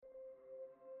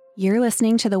You're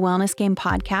listening to the Wellness Game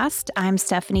podcast. I'm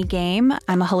Stephanie Game.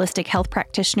 I'm a holistic health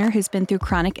practitioner who's been through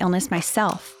chronic illness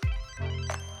myself.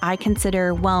 I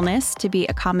consider wellness to be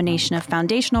a combination of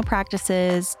foundational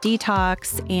practices,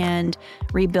 detox, and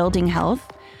rebuilding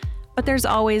health. But there's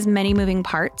always many moving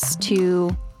parts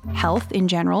to health in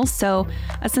general, so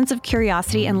a sense of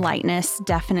curiosity and lightness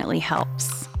definitely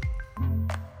helps.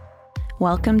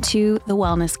 Welcome to the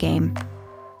Wellness Game.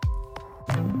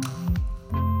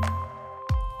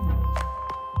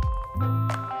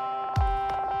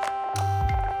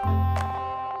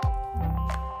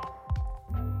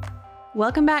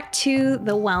 Welcome back to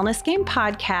the Wellness Game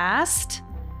podcast.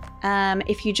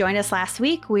 If you joined us last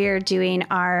week, we're doing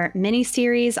our mini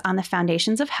series on the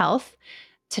foundations of health.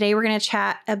 Today, we're going to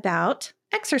chat about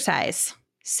exercise.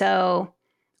 So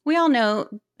we all know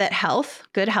that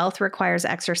good health requires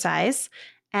exercise.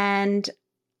 And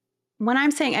when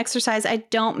I'm saying exercise, I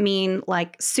don't mean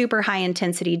like super high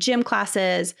intensity gym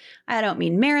classes. I don't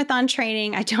mean marathon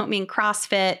training. I don't mean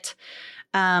CrossFit.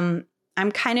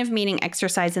 I'm kind of meaning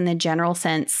exercise in the general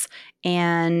sense,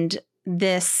 and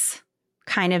this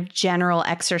kind of general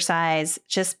exercise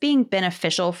just being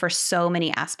beneficial for so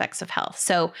many aspects of health.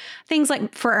 So things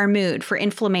like for our mood, for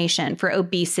inflammation, for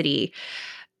obesity,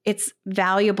 it's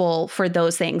valuable for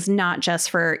those things, not just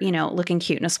for, looking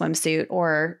cute in a swimsuit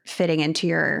or fitting into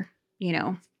your,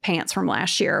 pants from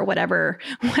last year or whatever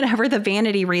the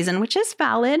vanity reason, which is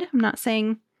valid. I'm not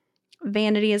saying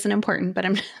vanity isn't important, but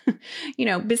I'm,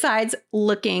 besides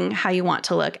looking how you want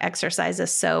to look, exercise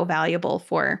is so valuable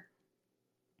for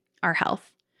our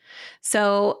health.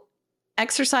 So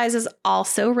exercise is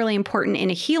also really important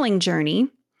in a healing journey.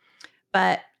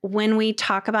 But when we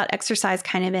talk about exercise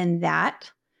kind of in that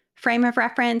frame of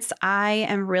reference, I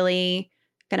am really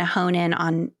going to hone in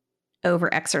on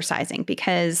over exercising,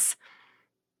 because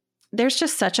there's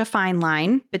just such a fine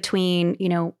line between,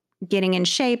 getting in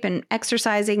shape and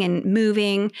exercising and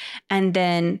moving, and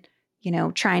then,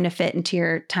 trying to fit into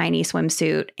your tiny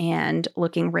swimsuit and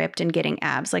looking ripped and getting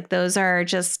abs. Like, those are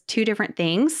just two different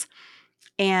things.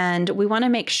 And we want to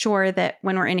make sure that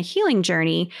when we're in a healing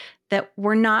journey, that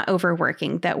we're not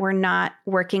overworking, that we're not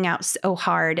working out so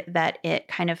hard that it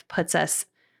kind of puts us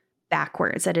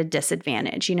backwards at a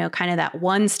disadvantage, kind of that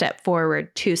one step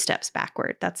forward, two steps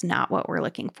backward. That's not what we're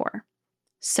looking for.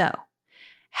 So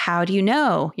how do you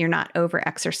know you're not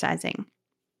over-exercising?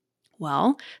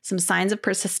 Well, some signs of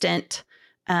persistent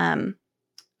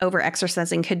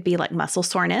over-exercising could be like muscle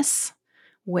soreness,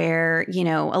 where,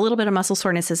 a little bit of muscle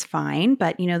soreness is fine,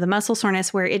 but, the muscle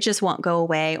soreness where it just won't go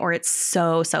away, or it's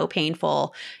so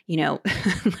painful,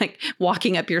 like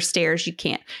walking up your stairs, you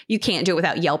can't do it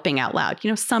without yelping out loud.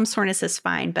 Some soreness is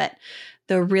fine, but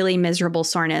the really miserable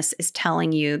soreness is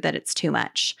telling you that it's too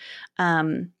much.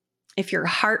 If your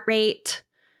heart rate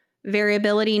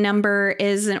variability number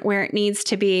isn't where it needs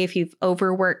to be, if you've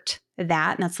overworked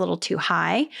that and that's a little too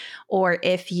high, or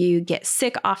if you get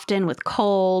sick often with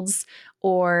colds,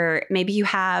 or maybe you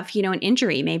have, an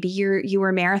injury, maybe you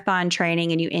were marathon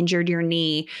training and you injured your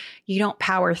knee, you don't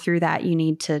power through that. You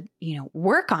need to,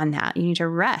 work on that. You need to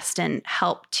rest and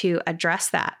help to address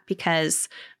that, because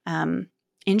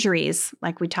injuries,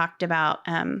 like we talked about,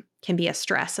 can be a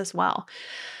stress as well.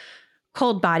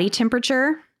 Cold body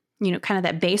temperature, kind of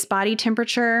that base body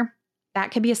temperature, that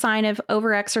could be a sign of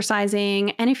over-exercising.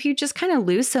 And if you just kind of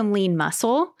lose some lean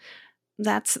muscle,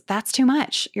 that's too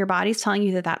much. Your body's telling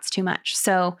you that that's too much.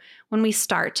 So when we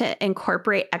start to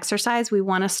incorporate exercise, we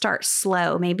want to start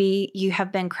slow. Maybe you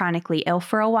have been chronically ill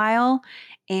for a while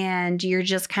and you're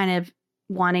just kind of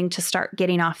wanting to start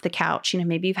getting off the couch.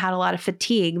 Maybe you've had a lot of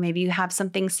fatigue. Maybe you have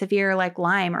something severe like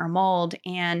Lyme or mold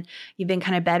and you've been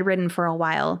kind of bedridden for a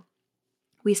while.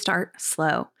 We start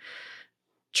slow.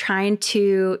 Trying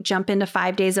to jump into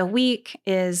 5 days a week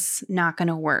is not going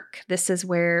to work. This is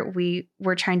where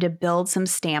we're trying to build some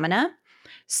stamina.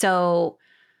 So,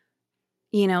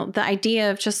 the idea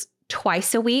of just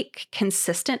twice a week,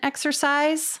 consistent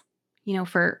exercise,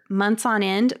 for months on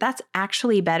end, that's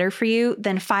actually better for you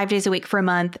than 5 days a week for a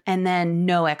month and then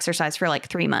no exercise for like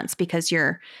 3 months because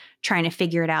you're trying to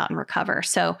figure it out and recover.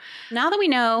 So now that we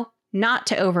know not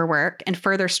to overwork and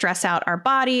further stress out our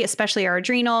body, especially our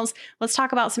adrenals, let's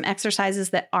talk about some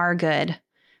exercises that are good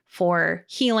for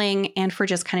healing and for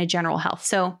just kind of general health.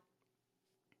 So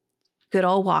good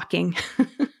old walking,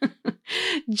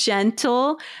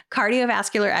 gentle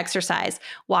cardiovascular exercise.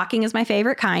 Walking is my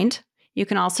favorite kind. You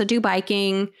can also do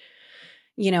biking,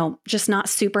 just not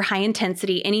super high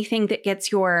intensity, anything that gets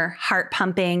your heart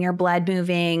pumping, your blood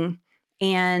moving.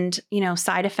 And,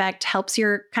 side effect helps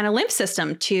your kind of lymph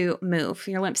system to move,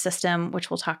 your lymph system,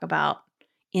 which we'll talk about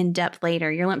in depth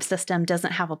later. Your lymph system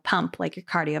doesn't have a pump like your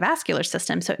cardiovascular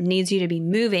system. So it needs you to be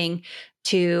moving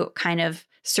to kind of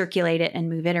circulate it and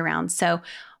move it around. So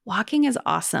walking is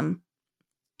awesome.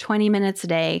 20 minutes a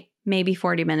day, maybe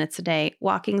 40 minutes a day.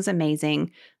 Walking is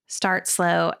amazing. Start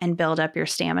slow and build up your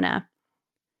stamina.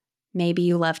 Maybe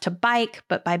you love to bike,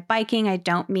 but by biking, I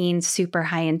don't mean super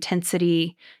high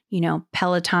intensity,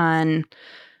 Peloton,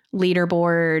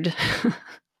 leaderboard.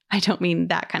 I don't mean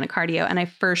that kind of cardio. And I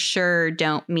for sure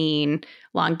don't mean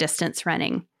long distance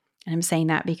running. And I'm saying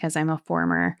that because I'm a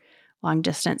former long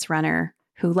distance runner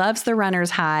who loves the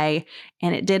runner's high,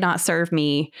 and it did not serve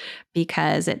me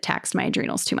because it taxed my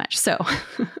adrenals too much. So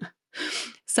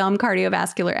some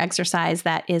cardiovascular exercise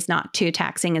that is not too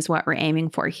taxing is what we're aiming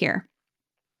for here.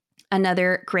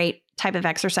 Another great type of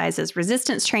exercise is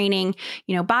resistance training,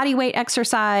 body weight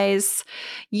exercise.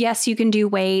 Yes, you can do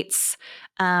weights,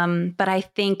 but I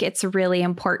think it's really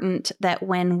important that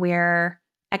when we're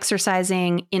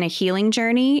exercising in a healing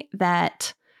journey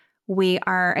that we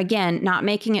are, again, not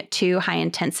making it too high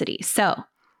intensity. So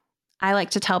I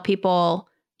like to tell people,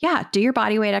 do your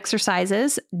body weight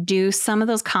exercises, do some of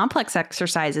those complex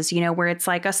exercises, where it's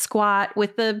like a squat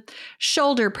with the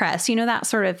shoulder press, that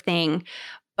sort of thing.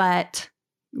 But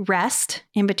rest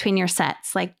in between your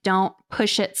sets. Like, don't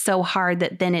push it so hard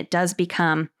that then it does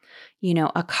become,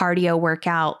 a cardio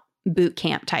workout boot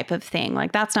camp type of thing.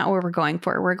 Like, that's not what we're going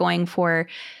for. We're going for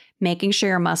making sure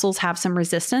your muscles have some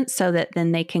resistance so that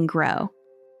then they can grow.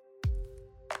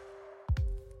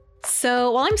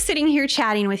 So while I'm sitting here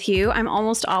chatting with you, I'm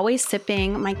almost always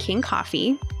sipping my King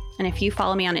coffee. And if you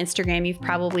follow me on Instagram, you've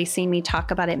probably seen me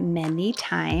talk about it many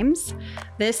times.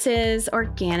 This is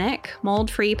organic,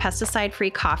 mold-free,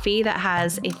 pesticide-free coffee that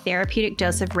has a therapeutic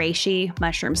dose of reishi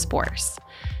mushroom spores.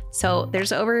 So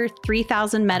there's over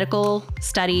 3,000 medical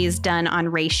studies done on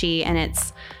reishi, and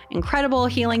its incredible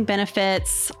healing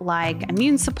benefits like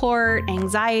immune support,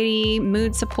 anxiety,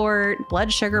 mood support,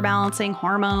 blood sugar balancing,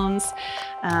 hormones.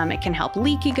 It can help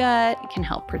leaky gut. It can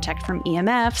help protect from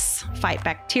EMFs, fight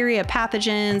bacteria,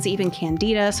 pathogens, even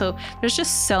candida. So there's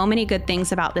just so many good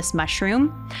things about this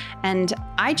mushroom. And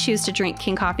I choose to drink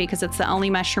King coffee because it's the only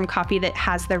mushroom coffee that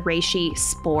has the reishi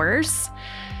spores,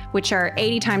 which are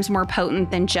 80 times more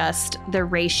potent than just the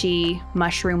reishi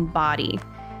mushroom body.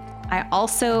 I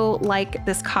also like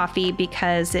this coffee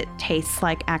because it tastes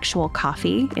like actual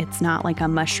coffee. It's not like a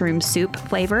mushroom soup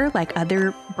flavor like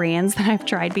other brands that I've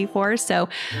tried before. So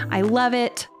I love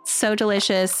it. It's so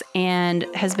delicious and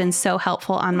has been so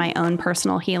helpful on my own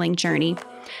personal healing journey.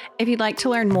 If you'd like to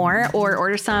learn more or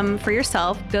order some for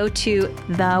yourself, go to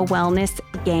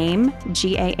thewellnessgame,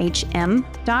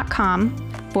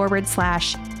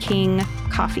 GAHM.com/King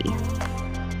Coffee.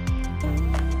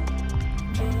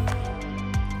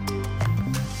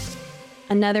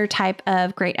 Another type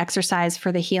of great exercise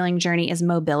for the healing journey is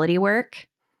mobility work.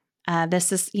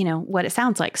 This is, what it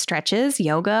sounds like: stretches,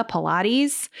 yoga,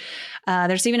 Pilates.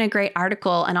 There's even a great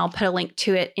article, and I'll put a link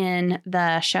to it in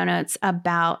the show notes,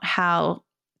 about how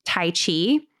Tai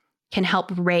Chi can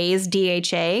help raise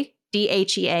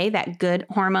DHEA, that good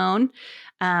hormone,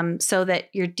 so that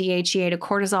your DHEA to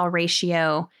cortisol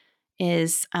ratio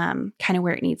is kind of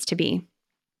where it needs to be.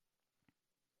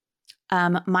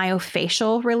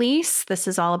 Myofascial release. This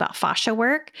is all about fascia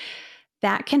work.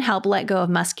 That can help let go of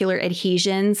muscular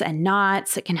adhesions and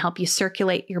knots. It can help you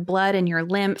circulate your blood and your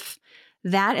lymph.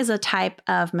 That is a type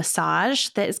of massage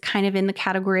that is kind of in the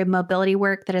category of mobility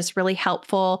work that is really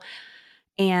helpful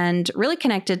and really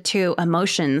connected to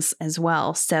emotions as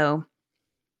well. So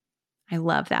I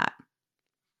love that.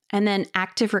 And then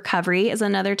active recovery is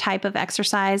another type of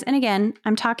exercise. And again,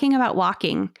 I'm talking about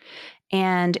walking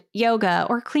and yoga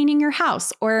or cleaning your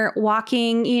house or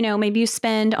walking. Maybe you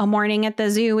spend a morning at the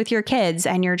zoo with your kids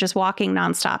and you're just walking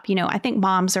nonstop. I think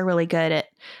moms are really good at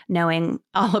knowing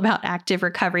all about active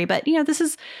recovery, but this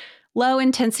is low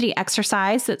intensity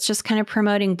exercise that's just kind of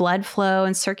promoting blood flow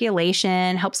and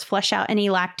circulation, helps flush out any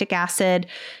lactic acid,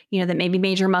 that maybe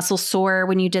made your muscles sore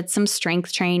when you did some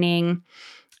strength training.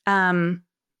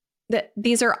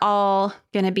 These are all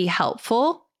going to be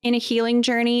helpful in a healing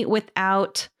journey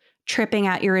without tripping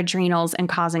out your adrenals and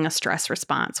causing a stress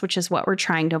response, which is what we're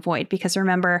trying to avoid. Because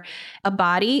remember, a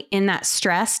body in that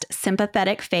stressed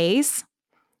sympathetic phase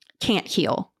can't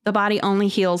heal. The body only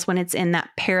heals when it's in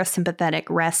that parasympathetic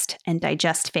rest and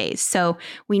digest phase. So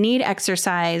we need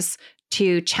exercise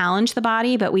to challenge the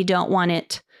body, but we don't want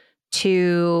it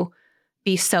to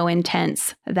be so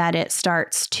intense that it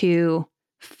starts to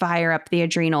fire up the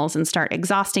adrenals and start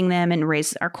exhausting them and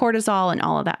raise our cortisol and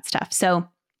all of that stuff. So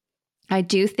I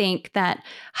do think that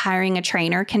hiring a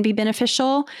trainer can be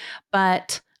beneficial,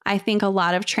 but I think a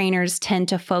lot of trainers tend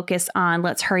to focus on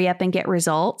let's hurry up and get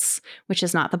results, which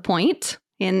is not the point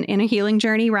in a healing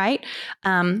journey, right?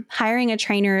 Hiring a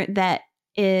trainer that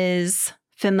is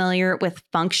familiar with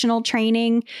functional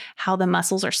training, how the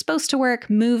muscles are supposed to work,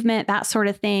 movement, that sort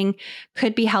of thing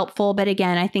could be helpful. But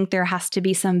again, I think there has to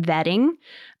be some vetting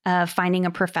of finding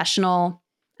a professional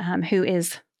who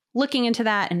is looking into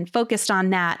that and focused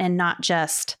on that and not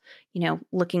just,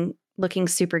 looking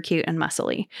super cute and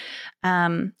muscly.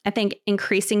 I think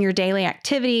increasing your daily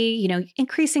activity,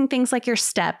 increasing things like your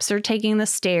steps or taking the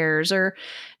stairs or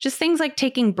just things like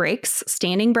taking breaks,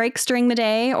 standing breaks during the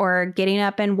day or getting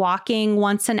up and walking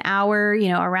once an hour,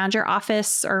 around your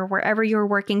office or wherever you're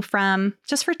working from,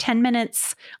 just for 10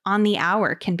 minutes on the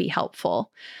hour can be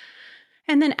helpful.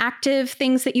 And then active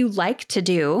things that you like to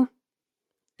do.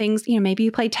 Things, maybe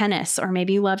you play tennis or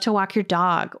maybe you love to walk your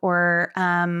dog or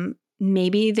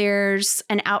maybe there's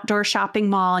an outdoor shopping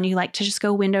mall and you like to just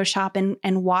go window shop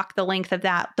and walk the length of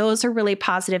that. Those are really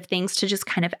positive things to just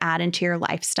kind of add into your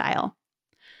lifestyle.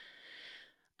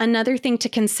 Another thing to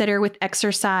consider with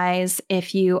exercise,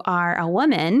 if you are a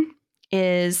woman,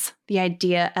 is the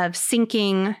idea of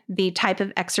syncing the type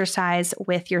of exercise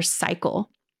with your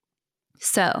cycle.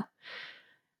 So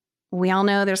we all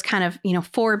know there's kind of,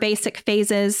 4 basic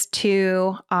phases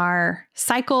to our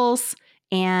cycles,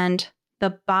 and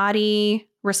the body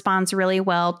responds really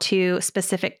well to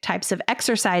specific types of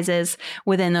exercises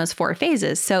within those 4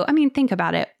 phases. So, think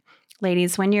about it,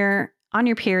 ladies, when you're on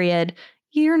your period,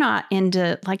 you're not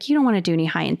into you don't want to do any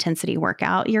high intensity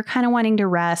workout. You're kind of wanting to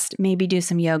rest, maybe do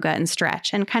some yoga and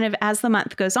stretch. And kind of as the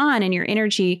month goes on and your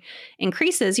energy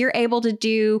increases, you're able to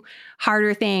do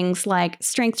harder things like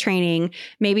strength training,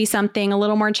 maybe something a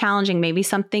little more challenging, maybe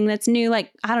something that's new,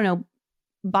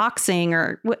 boxing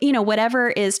or,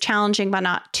 whatever is challenging, but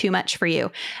not too much for you.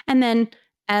 And then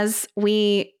as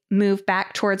we move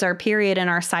back towards our period and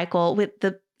our cycle with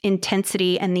the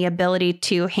intensity and the ability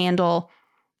to handle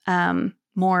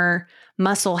more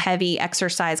muscle heavy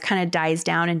exercise kind of dies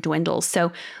down and dwindles.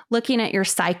 So looking at your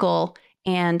cycle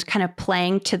and kind of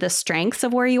playing to the strengths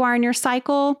of where you are in your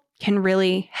cycle can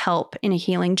really help in a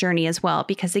healing journey as well.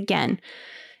 Because again,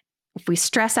 if we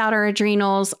stress out our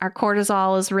adrenals, our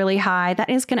cortisol is really high, that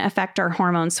is going to affect our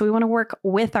hormones. So we want to work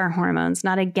with our hormones,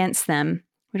 not against them.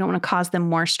 We don't want to cause them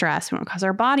more stress. We don't want to cause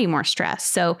our body more stress.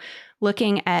 So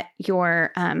looking at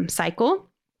your cycle,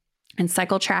 and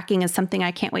cycle tracking is something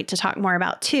I can't wait to talk more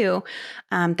about too.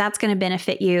 That's going to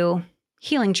benefit you,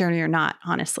 healing journey or not,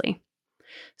 honestly.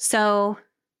 So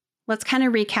let's kind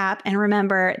of recap and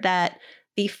remember that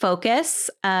the focus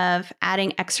of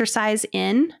adding exercise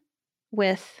in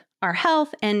with our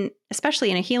health, and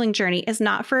especially in a healing journey, is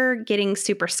not for getting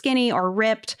super skinny or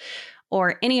ripped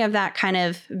or any of that kind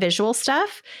of visual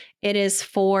stuff. It is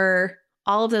for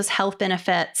all of those health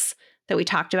benefits that we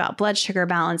talked about: blood sugar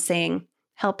balancing,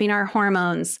 helping our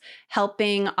hormones,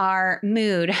 helping our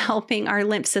mood, helping our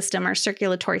lymph system, our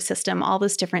circulatory system, all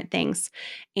those different things.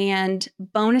 And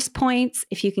bonus points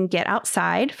if you can get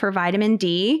outside for vitamin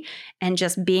D and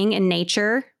just being in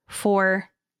nature for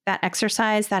that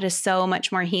exercise. That is so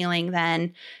much more healing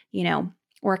than,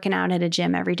 working out at a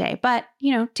gym every day. But,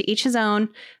 to each his own.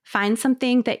 Find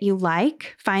something that you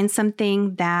like, find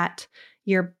something that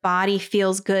your body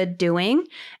feels good doing,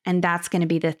 and that's going to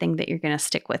be the thing that you're going to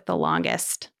stick with the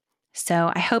longest.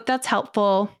 So I hope that's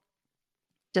helpful.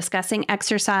 Discussing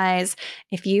exercise.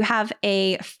 If you have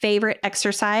a favorite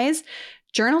exercise,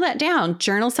 journal that down.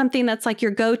 Journal something that's like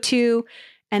your go-to,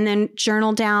 and then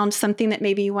journal down something that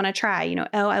maybe you want to try.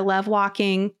 I love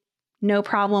walking, no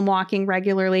problem walking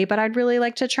regularly, but I'd really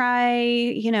like to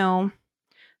try,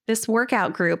 this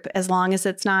workout group, as long as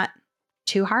it's not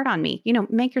too hard on me.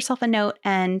 Make yourself a note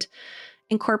and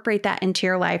incorporate that into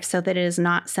your life so that it is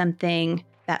not something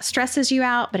that stresses you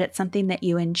out, but it's something that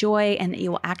you enjoy and that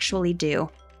you will actually do.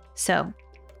 So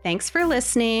thanks for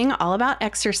listening, all about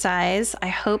exercise. I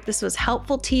hope this was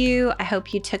helpful to you. I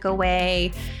hope you took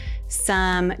away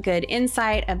some good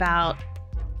insight about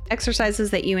exercises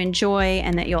that you enjoy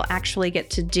and that you'll actually get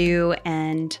to do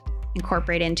and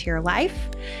incorporate into your life.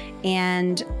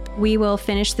 And we will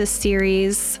finish this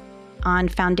series on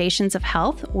foundations of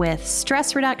health with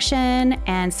stress reduction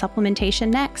and supplementation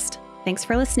next. Thanks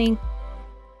for listening.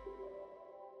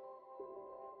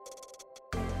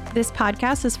 This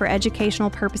podcast is for educational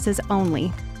purposes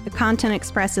only. The content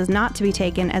expressed is not to be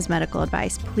taken as medical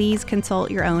advice. Please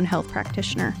consult your own health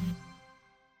practitioner.